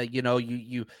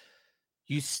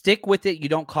 You stick with it. You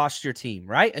don't cost your team,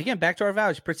 right? Again, back to our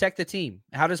values, protect the team.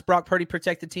 How does Brock Purdy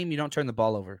protect the team? You don't turn the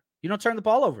ball over. You don't turn the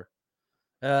ball over.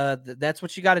 That's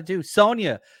what you got to do.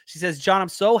 Sonia, she says, John, I'm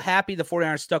so happy the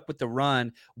 49ers stuck with the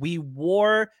run. We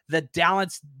wore the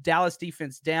Dallas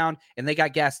defense down, and they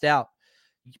got gassed out.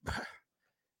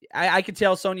 I could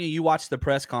tell, Sonia, you watched the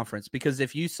press conference, because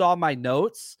if you saw my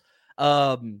notes,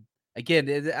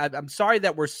 again, I'm sorry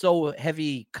that we're so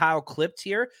heavy Kyle clipped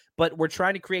here, but we're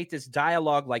trying to create this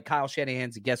dialogue like Kyle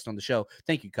Shanahan's a guest on the show.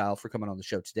 Thank you, Kyle, for coming on the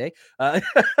show today.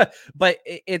 But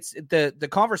it's the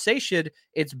conversation,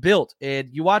 it's built. And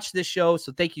you watch this show,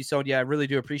 so thank you, Sonia. I really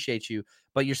do appreciate you.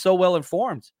 But you're so well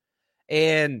informed.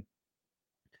 And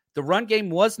the run game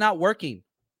was not working.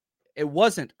 It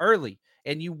wasn't early.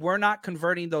 And you were not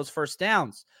converting those first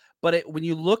downs. But when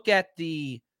you look at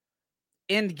the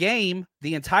end game,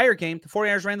 the entire game, the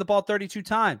 49ers ran the ball 32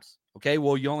 times. Okay,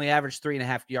 well, you only averaged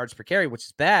 3.5 yards per carry, which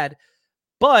is bad.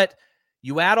 But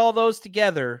you add all those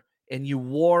together and you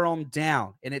wore them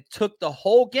down. And it took the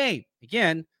whole game.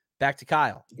 Again, back to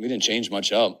Kyle. We didn't change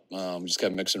much up. We just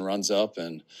kept mixing runs up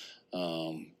and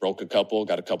broke a couple,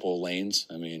 got a couple of lanes.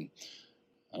 I mean,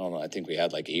 I don't know. I think we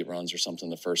had like 8 runs or something in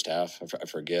the first half. I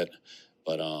forget.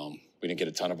 But we didn't get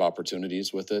a ton of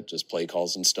opportunities with it, just play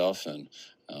calls and stuff. And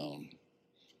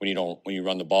when you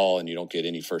run the ball and you don't get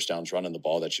any first downs running the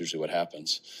ball, that's usually what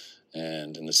happens.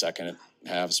 And in the second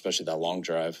half, especially that long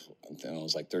drive, I think it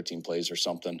was like 13 plays or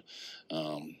something.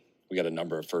 We got a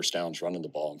number of first downs running the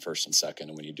ball in first and second.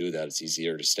 And when you do that, it's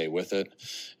easier to stay with it.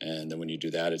 And then when you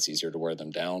do that, it's easier to wear them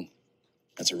down.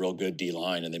 That's a real good D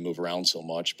line, and they move around so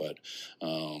much, but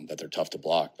that they're tough to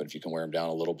block. But if you can wear them down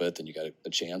a little bit, then you got a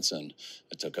chance. And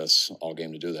it took us all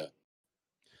game to do that.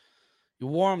 You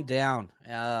wore them down,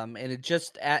 and it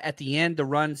just at the end, the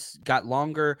runs got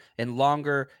longer and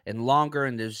longer and longer,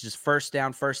 and there's just first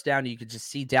down. You could just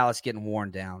see Dallas getting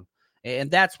worn down,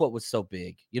 and that's what was so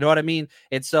big. You know what I mean?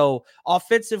 And so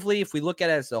offensively, if we look at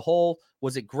it as a whole,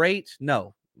 was it great?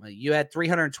 No. You had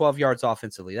 312 yards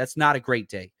offensively. That's not a great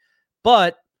day.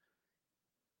 But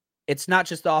it's not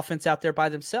just the offense out there by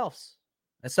themselves.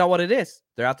 That's not what it is.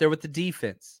 They're out there with the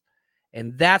defense.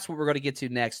 And that's what we're going to get to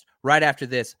next. Right after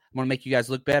this, I'm going to make you guys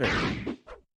look better.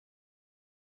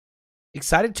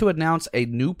 Excited to announce a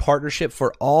new partnership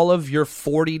for all of your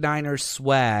 49ers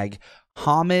swag.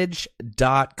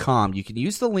 Homage.com. You can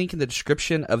use the link in the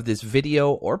description of this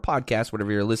video or podcast,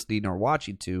 whatever you're listening or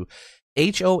watching to.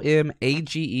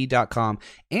 HOMAGE.com.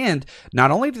 And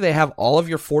not only do they have all of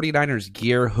your 49ers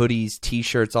gear, hoodies,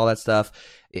 t-shirts, all that stuff,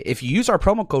 if you use our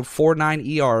promo code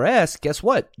 49ERS, guess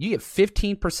what? You get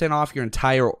 15% off your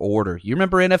entire order. You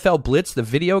remember NFL Blitz, the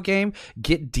video game?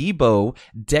 Get Debo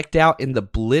decked out in the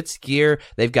Blitz gear.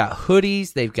 They've got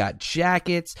hoodies. They've got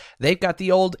jackets. They've got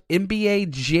the old NBA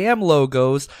Jam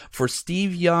logos for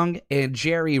Steve Young and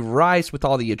Jerry Rice with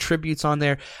all the attributes on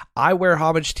there. I wear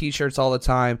Homage t-shirts all the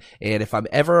time, and if I'm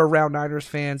ever around Niners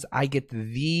fans, I get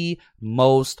the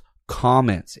most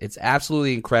comments. It's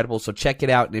absolutely incredible. So check it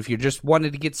out. And if you're just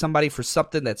wanting to get somebody for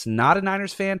something that's not a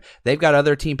Niners fan, they've got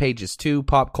other team pages too,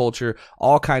 pop culture,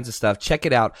 all kinds of stuff. Check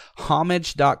it out.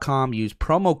 Homage.com. Use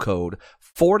promo code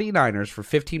 49ers for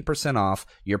 15% off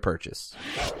your purchase.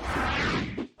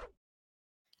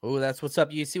 Oh, that's what's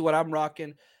up. You see what I'm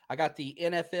rocking? I got the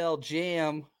NFL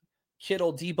Jam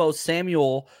Kittle, Debo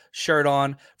Samuel shirt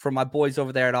on from my boys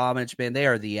over there at Homage. Man, they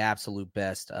are the absolute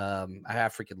best. I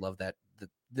freaking love that.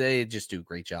 They just do a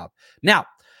great job. Now,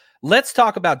 let's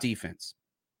talk about defense.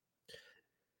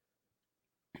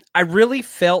 I really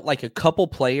felt like a couple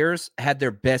players had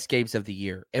their best games of the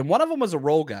year, and one of them was a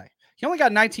role guy. He only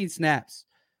got 19 snaps.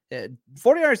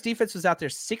 49ers defense was out there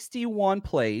 61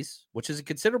 plays, which is a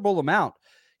considerable amount.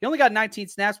 He only got 19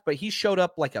 snaps, but he showed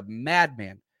up like a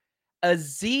madman.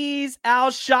 Azeez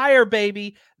Al-Shaair,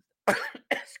 baby.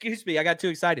 Excuse me, I got too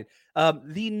excited.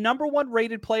 The number one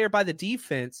rated player by the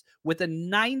defense with a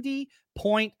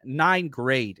 90.9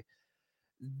 grade.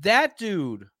 That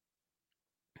dude,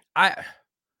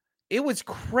 it was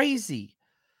crazy.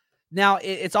 Now,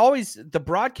 it's always, the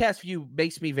broadcast view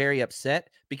makes me very upset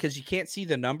because you can't see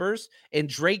the numbers. And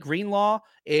Dre Greenlaw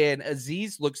and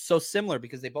Azeez look so similar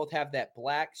because they both have that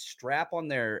black strap on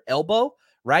their elbow,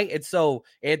 right? And so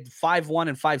at 5'1"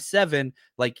 and 5'7",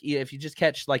 like if you just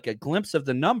catch like a glimpse of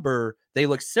the number, they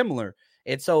look similar.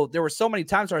 And so there were so many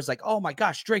times where I was like, oh my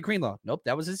gosh, Dre Greenlaw. Nope,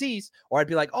 that was Azeez. Or I'd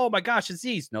be like, oh my gosh,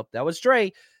 Azeez. Nope, that was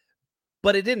Dre.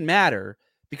 But it didn't matter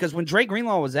because when Dre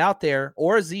Greenlaw was out there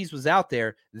or Azeez was out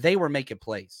there, they were making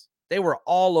plays. They were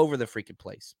all over the freaking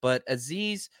place. But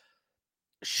Azeez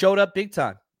showed up big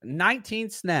time. 19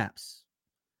 snaps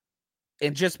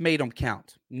and just made them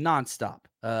count nonstop.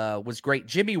 Was great.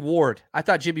 Jimmy Ward. I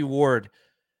thought Jimmy Ward,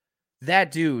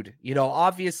 that dude,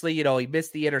 obviously, he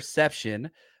missed the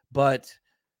interception, but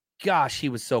gosh, he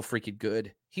was so freaking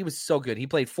good. He was so good. He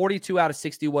played 42 out of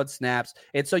 61 snaps.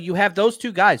 And so you have those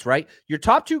two guys, right? Your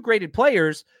top two graded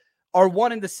players are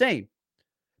one and the same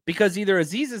because either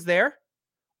Azeez is there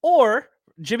or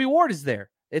Jimmy Ward is there.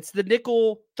 It's the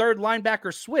nickel third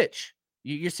linebacker switch.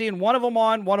 You're seeing one of them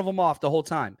on, one of them off the whole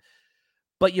time.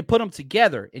 But you put them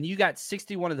together, and you got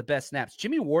 61 of the best snaps.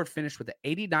 Jimmy Ward finished with an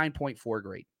 89.4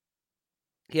 grade.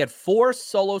 He had 4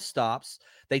 solo stops.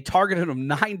 They targeted him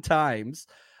 9 times.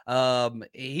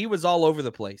 He was all over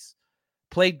the place.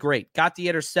 Played great. Got the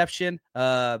interception.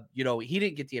 He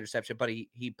didn't get the interception, but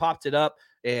he popped it up,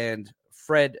 and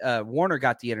Fred Warner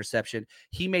got the interception.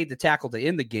 He made the tackle to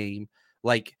end the game.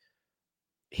 Like,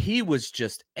 he was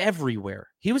just everywhere.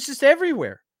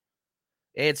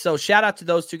 And so shout out to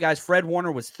those two guys. Fred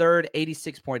Warner was third,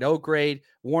 86.0 grade.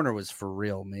 Warner was for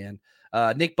real, man.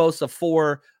 Nick Bosa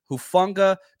 4.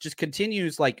 Hufanga just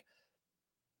continues like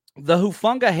the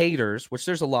Hufanga haters, which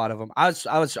there's a lot of them. I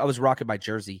was rocking my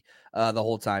jersey the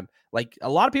whole time. Like a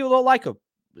lot of people don't like him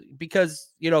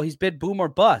because he's been boom or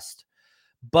bust.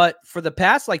 But for the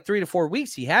past like 3 to 4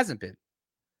 weeks, he hasn't been.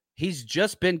 He's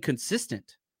just been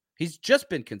consistent. He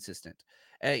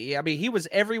was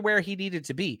everywhere he needed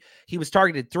to be. He was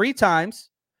targeted 3 times.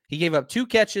 He gave up 2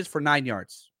 catches for 9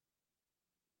 yards.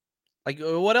 Like,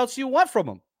 what else do you want from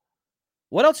him?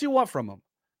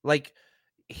 Like,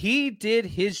 he did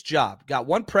his job. Got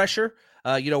 1 pressure,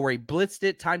 where he blitzed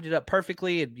it, timed it up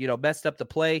perfectly, and, messed up the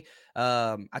play.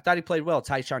 I thought he played well.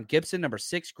 Tyshawn Gibson, number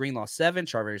 6, Greenlaw 7,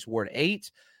 Charvarius Ward 8.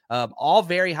 All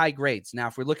very high grades. Now,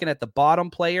 if we're looking at the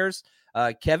bottom players,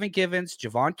 Kevin Givens,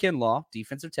 Javon Kinlaw,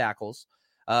 defensive tackles,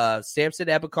 Samson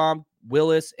Ebukam,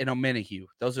 Willis, and Omenihu.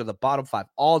 Those are the bottom 5,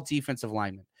 all defensive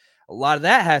linemen. A lot of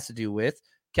that has to do with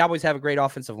Cowboys have a great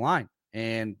offensive line,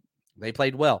 and they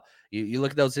played well. You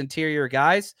look at those interior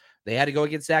guys, they had to go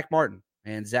against Zach Martin,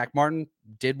 and Zach Martin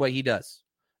did what he does.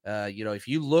 If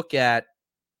you look at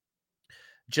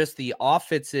just the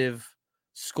offensive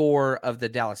score of the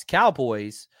Dallas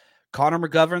Cowboys, Connor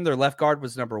McGovern, their left guard,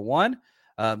 was number 1.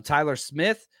 Tyler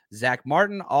Smith, Zach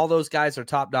Martin, all those guys are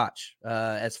top notch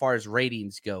as far as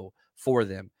ratings go for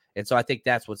them. And so I think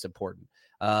that's what's important.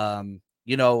 Other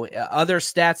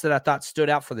stats that I thought stood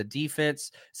out for the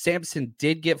defense, Samson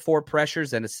did get 4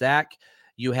 pressures and a sack.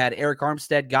 You had Eric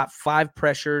Armstead got 5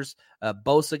 pressures.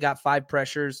 Bosa got 5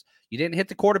 pressures. You didn't hit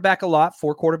the quarterback a lot,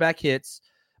 4 quarterback hits,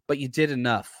 but you did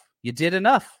enough. You did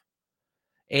enough.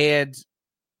 And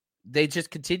they just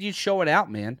continued showing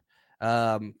out, man.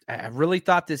 I really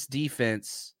thought this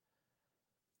defense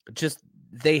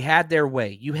they had their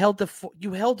way. You held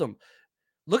them.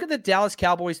 Look at the Dallas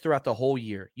Cowboys throughout the whole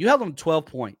year. You held them 12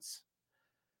 points.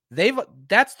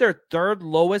 That's their 3rd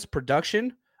lowest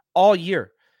production all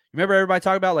year. Remember everybody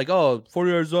talking about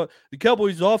 49ers, the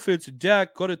Cowboys offense and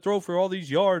Dak got to throw for all these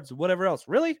yards and whatever else.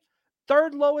 Really?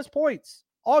 3rd lowest points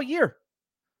all year.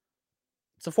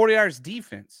 It's the 49ers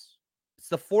defense. It's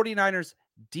the 49ers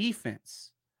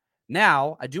defense.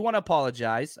 Now, I do want to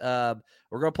apologize.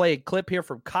 We're going to play a clip here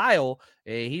from Kyle.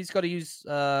 He's going to use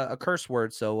a curse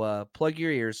word, so plug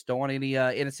your ears. Don't want any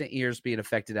innocent ears being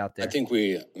affected out there. I think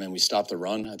we stopped the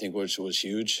run, I think, which was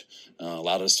huge.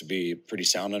 Allowed us to be pretty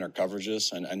sound in our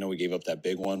coverages. And I know we gave up that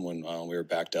big one when we were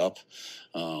backed up.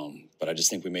 But I just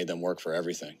think we made them work for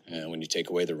everything. And when you take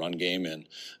away the run game and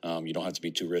you don't have to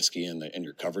be too risky in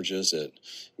your coverages, it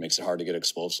makes it hard to get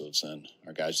explosives. And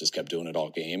our guys just kept doing it all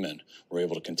game, and we're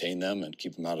able to contain them and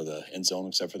keep them out of the end zone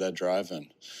except for that drive.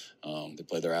 And they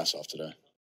played their ass off today.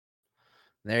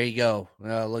 There you go.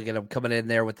 Look at them coming in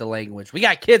there with the language. We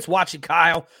got kids watching,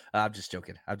 Kyle. I'm just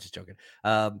joking.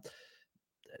 The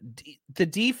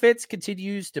defense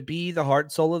continues to be the heart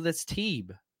and soul of this team.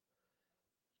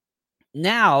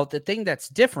 Now, the thing that's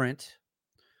different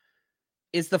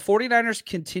is the 49ers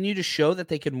continue to show that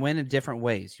they can win in different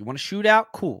ways. You want to shoot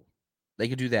out? Cool. They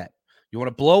can do that. You want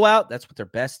to blow out? That's what they're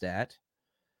best at.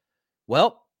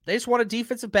 Well, they just want a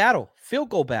defensive battle, field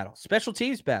goal battle, special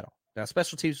teams battle. Now,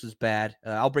 special teams was bad.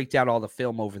 I'll break down all the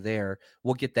film over there.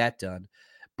 We'll get that done.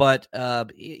 But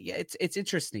it's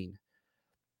interesting.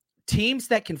 Teams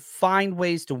that can find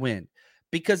ways to win,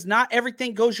 because not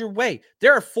everything goes your way.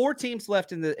 There are 4 teams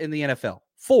left in the NFL.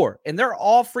 4, and they're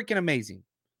all freaking amazing.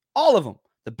 All of them.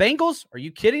 The Bengals, are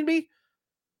you kidding me?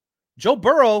 Joe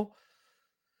Burrow,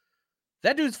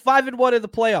 that dude's 5-1 in the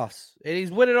playoffs, and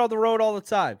he's winning on the road all the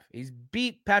time. He's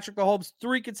beat Patrick Mahomes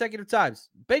 3 consecutive times.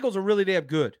 Bengals are really damn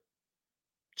good.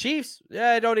 Chiefs,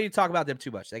 I don't need to talk about them too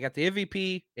much. They got the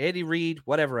MVP, Andy Reid,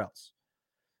 whatever else.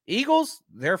 Eagles,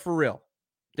 they're for real.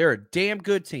 They're a damn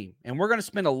good team, and we're going to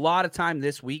spend a lot of time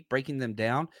this week breaking them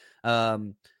down.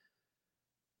 I'm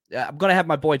going to have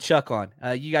my boy Chuck on.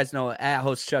 You guys know at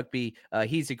host Chuck B.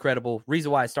 He's incredible. Reason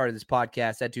why I started this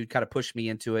podcast, that dude kind of pushed me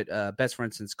into it. Best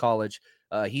friend since college.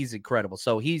 He's incredible.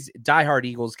 So he's a diehard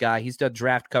Eagles guy. He's done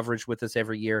draft coverage with us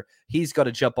every year. He's going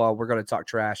to jump on. We're going to talk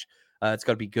trash. It's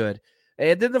going to be good.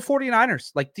 And then the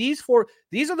 49ers.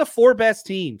 These are the 4 best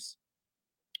teams.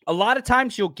 A lot of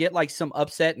times you'll get some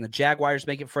upset and the Jaguars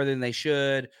make it further than they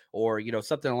should, or,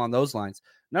 something along those lines.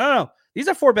 No. These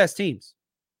are 4 best teams.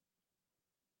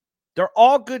 They're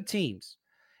all good teams.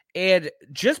 And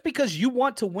just because you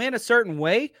want to win a certain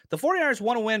way, the 49ers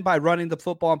want to win by running the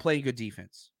football and playing good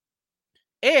defense.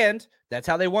 And that's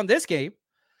how they won this game.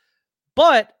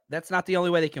 But that's not the only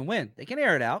way they can win. They can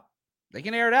air it out.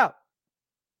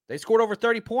 They scored over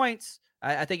 30 points.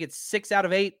 I think it's 6 out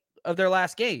of 8 of their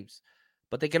last games.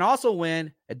 But they can also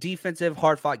win a defensive,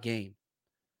 hard-fought game.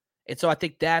 And so I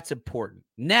think that's important.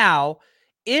 Now,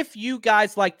 if you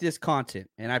guys like this content,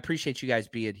 and I appreciate you guys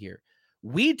being here,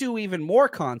 we do even more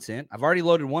content. I've already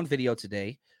loaded 1 video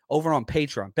today over on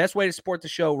Patreon. Best way to support the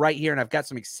show right here, and I've got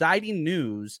some exciting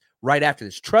news right after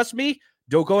this. Trust me,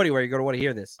 don't go anywhere. You're going to want to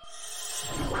hear this.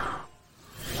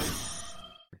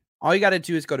 All you got to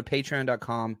do is go to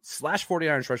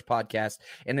patreon.com/49ers Rush Podcast.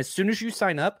 And as soon as you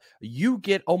sign up, you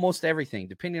get almost everything,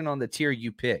 depending on the tier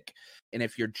you pick. And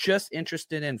if you're just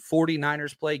interested in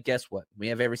 49ers play, guess what? We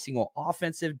have every single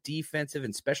offensive, defensive,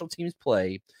 and special teams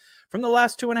play from the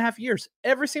last 2.5 years.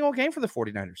 Every single game for the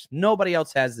 49ers. Nobody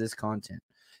else has this content.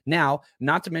 Now,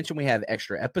 not to mention we have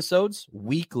extra episodes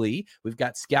weekly. We've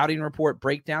got scouting report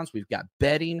breakdowns. We've got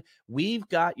betting. We've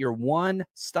got your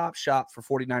one-stop shop for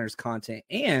 49ers content.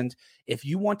 And if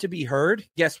you want to be heard,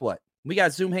 guess what? We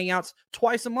got Zoom Hangouts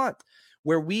twice a month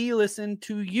where we listen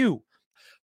to you.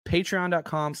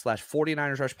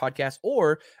 Patreon.com/49ers Rush Podcast,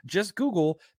 or just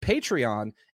Google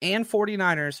Patreon and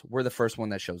 49ers. We're the first one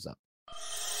that shows up.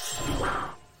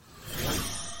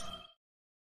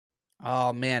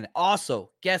 Oh, man. Also,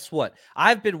 guess what?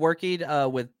 I've been working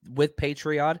with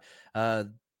Patreon.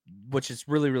 which is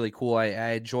really, really cool. I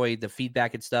enjoy the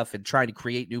feedback and stuff and trying to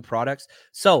create new products.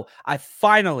 So I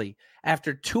finally,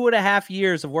 after 2.5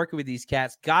 years of working with these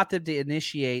cats, got them to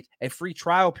initiate a free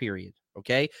trial period.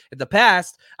 Okay. In the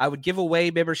past, I would give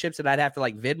away memberships and I'd have to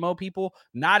like Venmo people.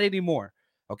 Not anymore.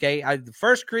 Okay. I'm the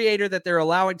first creator that they're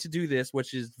allowing to do this,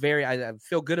 which is I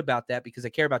feel good about that because I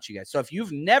care about you guys. So if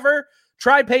you've never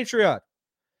tried Patreon,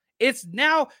 it's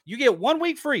now you get 1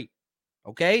 week free.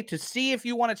 Okay. To see if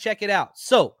you want to check it out.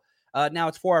 So now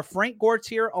it's for our Frank Gore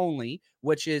tier only,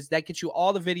 which is that gets you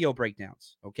all the video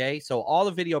breakdowns. Okay. So all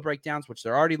the video breakdowns, which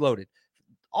they're already loaded.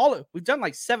 We've done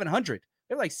like 700.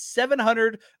 There are like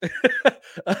 700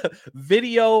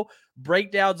 video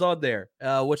breakdowns on there,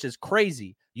 which is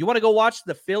crazy. You want to go watch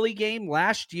the Philly game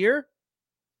last year?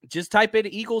 Just type in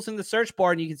Eagles in the search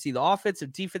bar and you can see the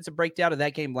offensive defensive breakdown of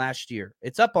that game last year.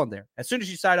 It's up on there as soon as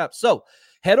you sign up. So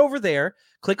head over there,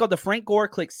 click on the Frank Gore,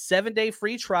 click 7-day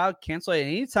free trial, cancel it at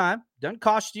any time. Doesn't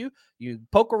cost you. You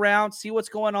poke around, see what's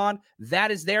going on.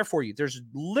 That is there for you. There's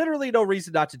literally no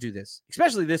reason not to do this,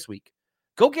 especially this week.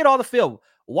 Go get all the film.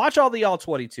 Watch all the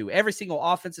All-22, every single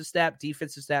offensive stat,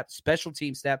 defensive stat, special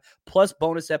team stat, plus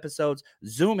bonus episodes,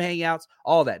 Zoom Hangouts,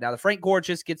 all that. Now, the Frank Gore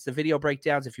just gets the video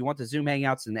breakdowns. If you want the Zoom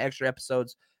Hangouts and the extra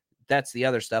episodes, that's the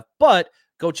other stuff. But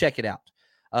go check it out.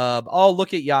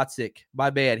 Look at Yatsik,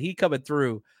 my man. He coming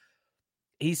through.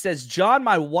 He says, John,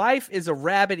 my wife is a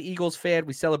rabid Eagles fan.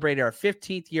 We celebrated our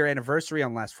 15th year anniversary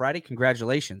on last Friday.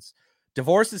 Congratulations.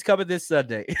 Divorce is coming this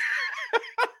Sunday.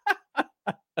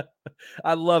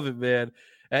 I love it, man.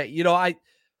 I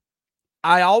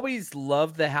always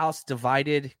love the house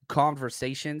divided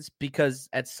conversations because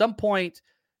at some point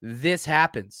this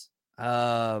happens.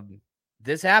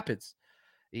 This happens.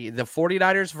 The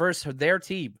 49ers versus their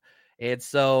team. And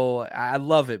so I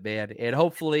love it, man. And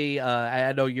hopefully,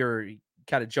 I know you're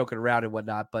kind of joking around and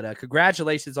whatnot, but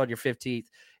congratulations on your 15th.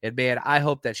 And man, I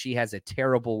hope that she has a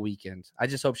terrible weekend. I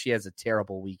just hope she has a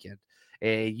terrible weekend.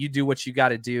 And you do what you got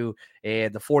to do,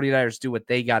 and the 49ers do what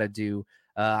they got to do.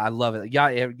 I love it.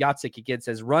 Yatsik again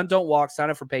says, run, don't walk. Sign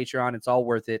up for Patreon. It's all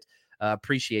worth it.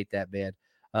 Appreciate that, man.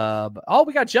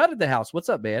 We got Judd in the house. What's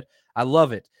up, man? I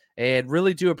love it. And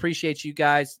really do appreciate you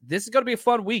guys. This is going to be a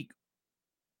fun week.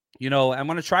 I'm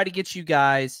going to try to get you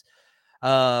guys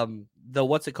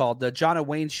the John and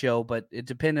Wayne show, but it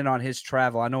depended on his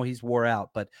travel. I know he's wore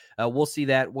out, but we'll see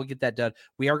that. We'll get that done.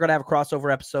 We are going to have a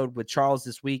crossover episode with Charles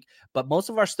this week, but most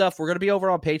of our stuff, we're going to be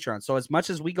over on Patreon. So as much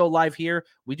as we go live here,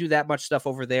 we do that much stuff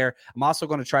over there. I'm also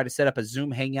going to try to set up a Zoom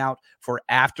hangout for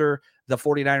after the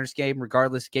 49ers game,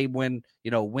 regardless game win,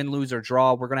 win, lose, or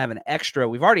draw. We're going to have an extra.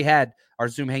 We've already had our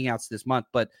Zoom hangouts this month,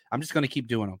 but I'm just going to keep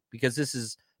doing them because this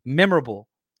is memorable.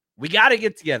 We got to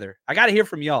get together. I got to hear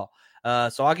from y'all.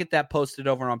 So I'll get that posted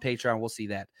over on Patreon. We'll see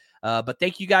that. But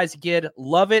thank you guys again.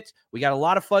 Love it. We got a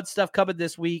lot of fun stuff coming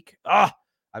this week. I'm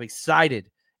excited.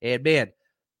 And man,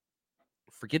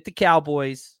 forget the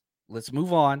Cowboys. Let's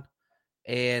move on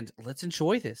and let's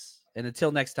enjoy this. And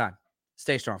until next time,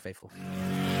 stay strong, faithful.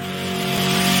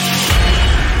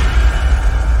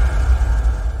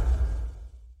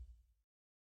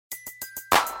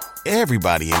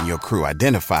 Everybody in your crew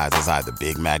identifies as either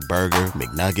Big Mac Burger,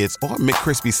 McNuggets, or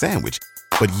McCrispy Sandwich.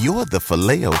 But you're the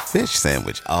Filet-O-Fish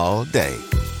Sandwich all day.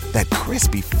 That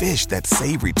crispy fish, that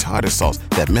savory tartar sauce,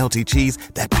 that melty cheese,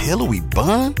 that pillowy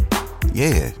bun.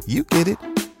 Yeah, you get it.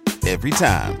 Every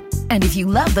time. And if you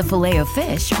love the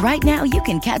Filet-O-Fish, right now you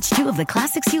can catch 2 of the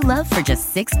classics you love for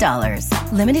just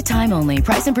 $6. Limited time only.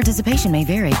 Price and participation may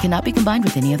vary. Cannot be combined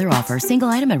with any other offer. Single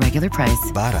item at regular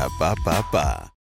price. Ba-da-ba-ba-ba.